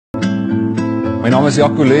My naam is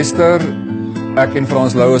Jako Ek en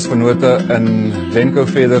Frans Lou is vennote in Jako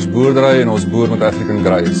boerdery en ons boer met African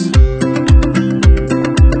Greys.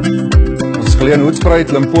 Ons is geleë in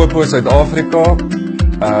Hoedspruit, Limpopo, Suid-Afrika.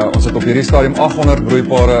 Ons het op hierdie stadium 800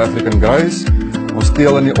 broeipare African Greys. Ons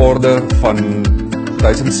teel in die orde van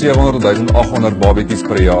 1700 tot 1800 babetjies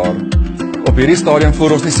per jaar. Op hierdie stadium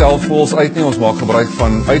voer ons nie self voëls uit nie, ons maak gebruik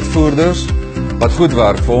van uitvoerders wat goed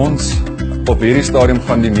werk vir ons. Op hierdie stadium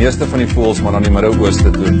gaan die meeste van die voëls maar na die Midde-Ooste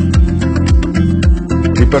toe.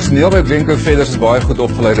 Die personeel by Jako is baie goed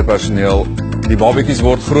opgeleide personeel. Die babetjies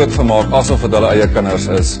word groot gemaak asof dit hulle eie kinders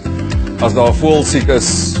is. As daar 'n voël siek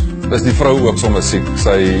is, is die vrou ook sommer siek.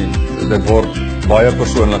 Dit word baie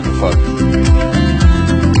persoonlik gevat.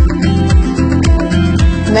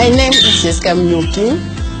 My name is Jako.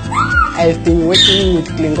 I've been working with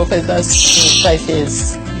Jako feathers for 5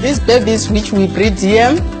 years. These babies which we breed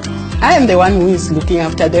here, I am the one who is looking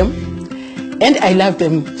after them. And I love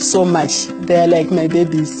them so much. They are like my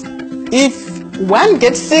babies. If one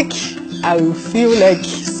gets sick, I will feel like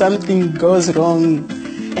something goes wrong.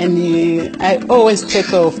 And I always take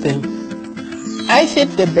care of them. I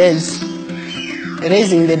feed the birds,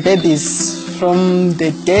 raising the babies from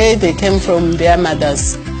the day they came from their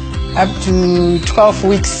mothers up to 12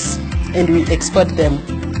 weeks, and we export them.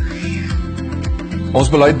 Ons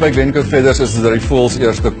beleid by Jako is dat die voëls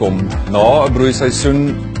eers kom. Na 'n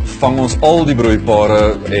broeiseisoen vang ons al die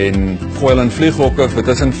broeipare en gooi hulle in vlieghokke vir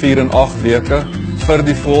tussen 4 en 8 weke vir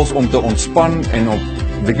die voëls om te ontspan en op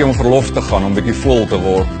 'n bietjie om verlof te gaan, om bietjie vol te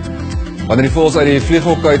word. Wanneer die voëls uit die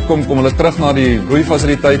vlieghokke uitkom, kom hulle terug na die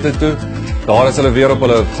broeifasiliteite toe. Daar is hulle weer op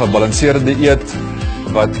hulle gebalanseerde dieet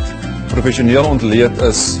wat professioneel ontleed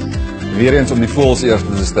is, weer eens om die voëls eers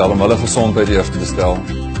te stel, om hulle gesondheid eers te stel.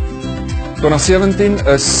 2017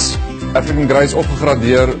 is African Greys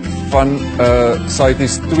opgegradeer van 'n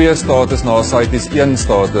CITES 2 status na 'n CITES 1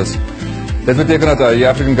 status. Dit beteken dat die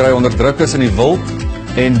African Grey onder druk is in die wild,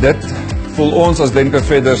 en dit voel ons as Jako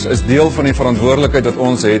is deel van die verantwoordelikheid wat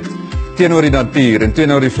ons het teenoor die natuur en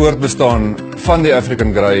teenoor die voortbestaan van die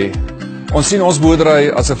African Grey. Ons sien ons boerdery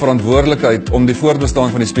as 'n verantwoordelikheid om die voortbestaan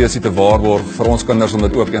van die spesies te waarborg vir ons kinders om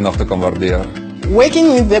dit ook eendag te kan waardeer.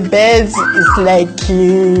 Working with the birds is like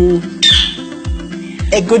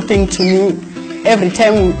a good thing to me. Every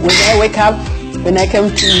time when I wake up, when I come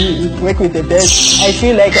to work with the birds, I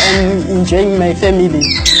feel like I'm enjoying my family.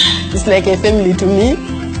 It's like a family to me,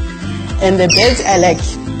 and the birds are like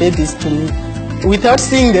babies to me. Without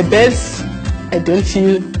seeing the birds, I don't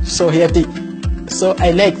feel so happy. So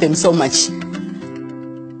I like them so much.